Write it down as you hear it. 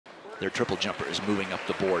their triple jumper is moving up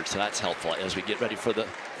the board, so that's helpful as we get ready for the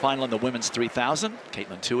final in the women's 3,000.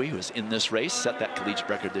 Katelyn Tuohy, who is in this race, set that collegiate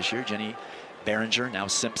record this year. Jenny Behringer, now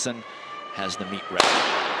Simpson, has the meet record.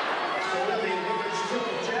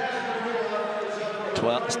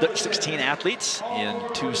 16 athletes in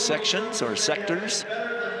 2 sections or sectors.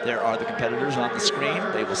 There are the competitors on the screen.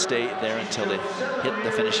 They will stay there until they hit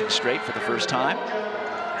the finishing straight for the first time.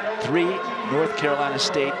 3 North Carolina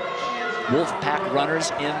State Wolfpack runners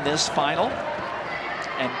in this final,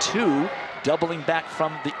 and 2 doubling back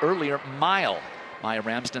from the earlier mile. Maya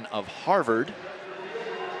Ramsden of Harvard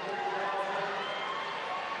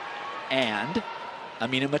and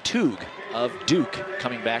Amina Matug of Duke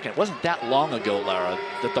coming back. And it wasn't that long ago, Lara,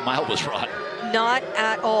 that the mile was run. Not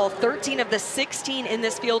at all. 13 of the 16 in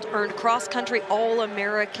this field earned cross-country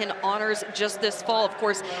All-American honors just this fall. Of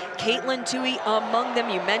course, Katelyn Tuohy among them.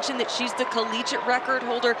 You mentioned that she's the collegiate record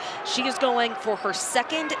holder. She is going for her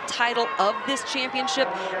 2nd title of this championship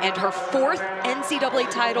and her 4th NCAA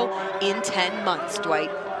title in 10 months, Dwight.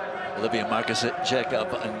 Olivia Markovic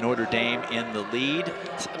of Notre Dame in the lead.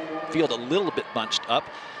 Field a little bit bunched up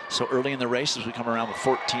so early in the race as we come around with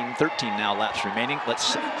 13 now laps remaining.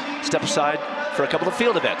 Let's step aside for a couple of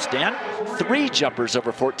field events. Dan, 3 jumpers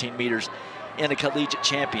over 14 meters in a collegiate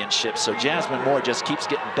championship. So Jasmine Moore just keeps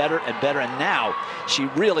getting better and better, and now she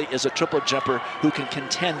really is a triple jumper who can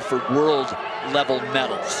contend for world level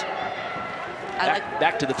medals.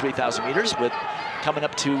 Back to the 3,000 meters with coming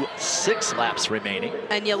up to 6 laps remaining.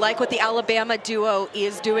 And you like what the Alabama duo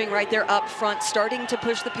is doing right there up front, starting to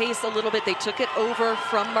push the pace a little bit. They took it over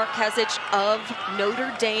from Markovic of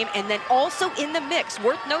Notre Dame, and then also in the mix,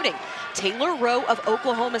 worth noting, Taylor Rowe of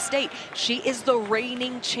Oklahoma State. She is the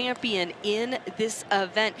reigning champion in this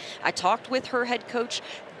event. I talked with her head coach,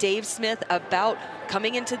 Dave Smith, about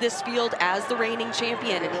coming into this field as the reigning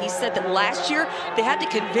champion, and he said that last year they had to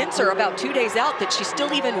convince her about 2 days out that she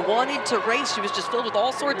still even wanted to race. She was just filled with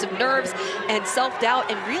all sorts of nerves and self-doubt,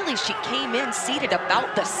 and really she came in seated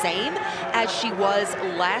about the same as she was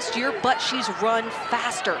last year, but she's run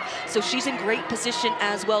faster, so she's in great position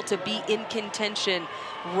as well to be in contention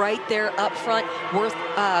right there up front.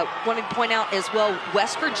 Wanted to point out as well,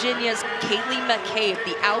 West Virginia's Kaylee McCabe,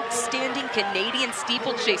 the outstanding Canadian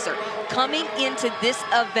steeplechaser, coming into this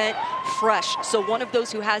event fresh. So one of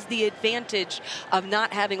those who has the advantage of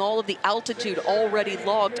not having all of the altitude already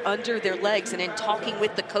logged under their legs. And in talking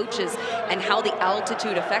with the coaches and how the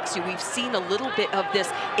altitude affects you, we've seen a little bit of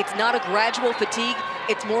this. It's not a gradual fatigue.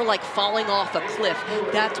 It's more like falling off a cliff.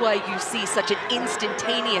 That's why you see such an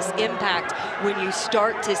instantaneous impact when you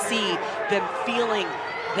start to see them feeling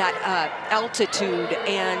that altitude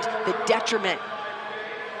and the detriment.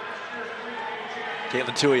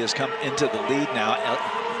 Katelyn Tuohy has come into the lead now.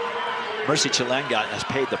 Mercy Chalenga has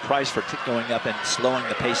paid the price for going up and slowing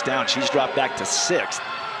the pace down. She's dropped back to 6th.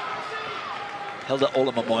 Hilda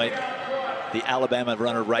Olamomoy, the Alabama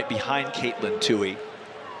runner, right behind Katelyn Tuohy.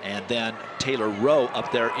 And then Taylor Rowe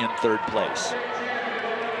up there in 3rd place.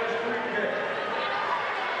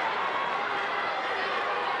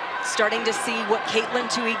 Starting to see what Katelyn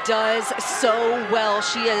Tuohy does so well.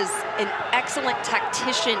 She is an excellent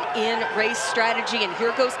tactician in race strategy. And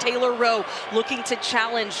here goes Taylor Rowe looking to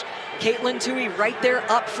challenge Katelyn Tuohy right there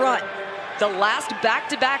up front. The last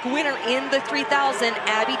back-to-back winner in the 3,000,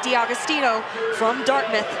 Abby DiAgostino from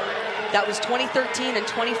Dartmouth. That was 2013 and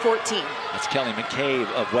 2014. That's Kelly McCabe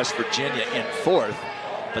of West Virginia in 4th.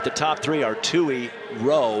 But the top 3 are Tuohy,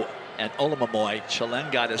 Rowe, and Olamomoy.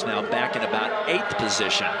 Chalenga is now back in about 8th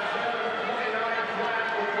position.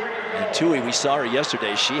 And Tuohy, we saw her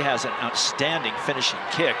yesterday. She has an outstanding finishing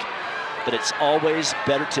kick, but it's always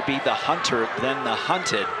better to be the hunter than the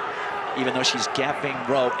hunted, even though she's gapping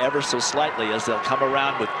Rowe ever so slightly as they'll come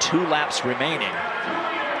around with 2 laps remaining.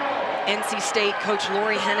 NC State coach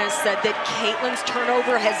Lori Hennes said that Katelyn's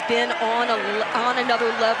turnover has been on another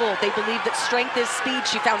level. They believe that strength is speed.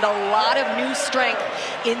 She found a lot of new strength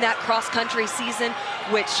in that cross-country season,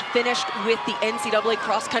 which finished with the NCAA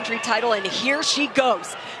cross-country title, and here she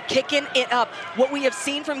goes, kicking it up. What we have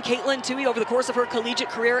seen from Katelyn Tuohy over the course of her collegiate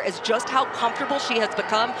career is just how comfortable she has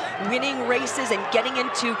become winning races and getting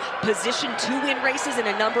into position to win races in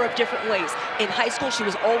a number of different ways. In high school, she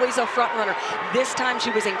was always a front runner. This time, she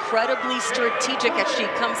was incredibly strategic as she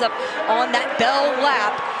comes up on that bell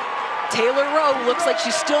lap. Taylor Rowe looks like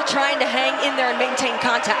she's still trying to hang in there and maintain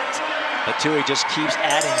contact. But Tuohy just keeps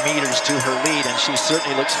adding meters to her lead, and she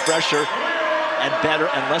certainly looks fresher and better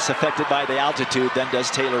and less affected by the altitude than does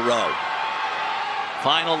Taylor Rowe.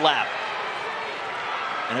 Final lap.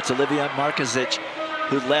 And it's Olivia Markovic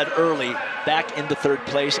who led early back into 3rd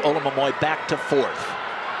place. Olamomoy back to 4th.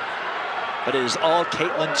 But it is all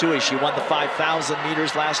Katelyn Tuohy. She won the 5,000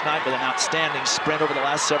 meters last night with an outstanding sprint over the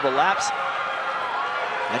last several laps.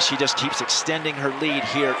 And she just keeps extending her lead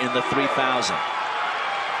here in the 3,000.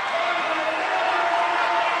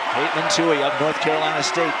 Katelyn Tuohy of North Carolina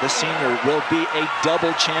State, the senior, will be a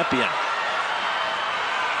double champion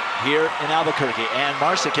here in Albuquerque. And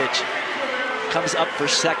Marsikic comes up for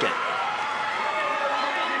second.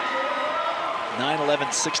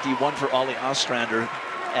 9:11.61 for Ollie Ostrander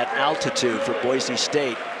at altitude for Boise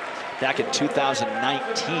State back in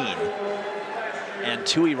 2019. And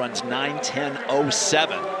Tuohy runs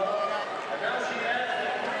 9:10.07.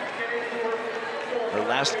 Her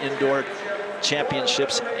last indoor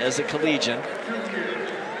championships as a collegian.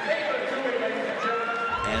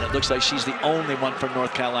 And it looks like she's the only one from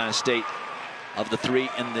North Carolina State of the three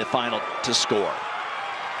in the final to score.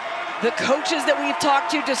 The coaches that we've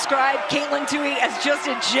talked to describe Katelyn Tuohy as just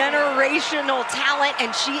a generational talent,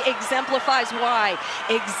 and she exemplifies why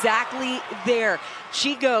exactly there.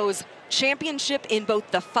 She goes championship in both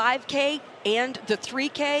the 5K and the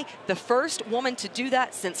 3K, the first woman to do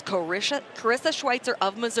that since Carissa Schweitzer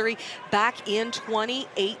of Missouri back in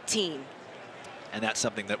 2018. And that's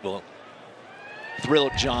something that will thrill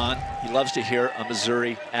John. He loves to hear a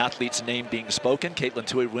Missouri athlete's name being spoken. Katelyn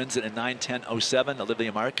Tuohy wins it in 9:10.07.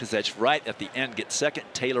 Olivia Marquez right at the end gets second.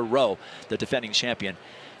 Taylor Rowe, the defending champion,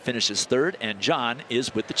 finishes third, and John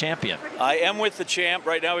is with the champion. I am with the champ.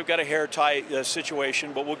 Right now we've got a hair tie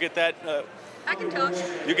situation, but we'll get that. I can talk.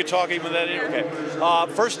 You can talk even that?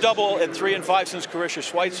 Okay. First double at 3 and 5 since Carissa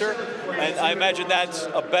Schweitzer, and I imagine that's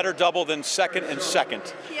a better double than second and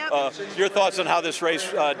second. Yep. Your thoughts on how this race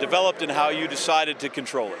developed and how you decided to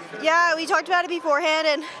control it? Yeah, we talked about it beforehand,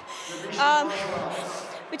 and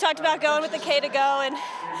we talked about going with the K to go, and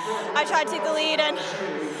I tried to take the lead and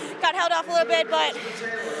got held off a little bit, but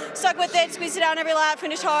stuck with it, squeezed it down every lap,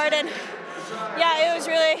 finished hard, and yeah, it was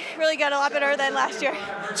really, really good, a lot better than last year.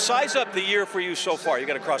 Size up the year for you so far. You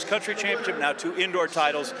got a cross-country championship, now 2 indoor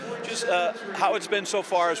titles. Just how it's been so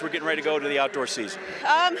far as we're getting ready to go to the outdoor season.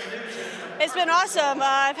 It's been awesome.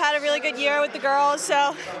 I've had a really good year with the girls,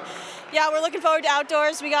 so yeah, we're looking forward to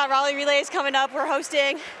outdoors. We got Raleigh relays coming up. We're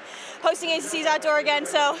hosting ACC's outdoor again,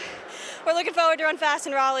 so we're looking forward to run fast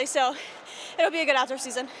in Raleigh, so it'll be a good outdoor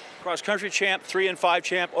season. Cross-country champ, 3 and 5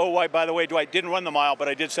 champ. Oh, by the way, Dwight didn't run the mile, but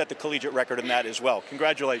I did set the collegiate record in that as well.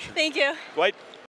 Congratulations. Thank you. Dwight?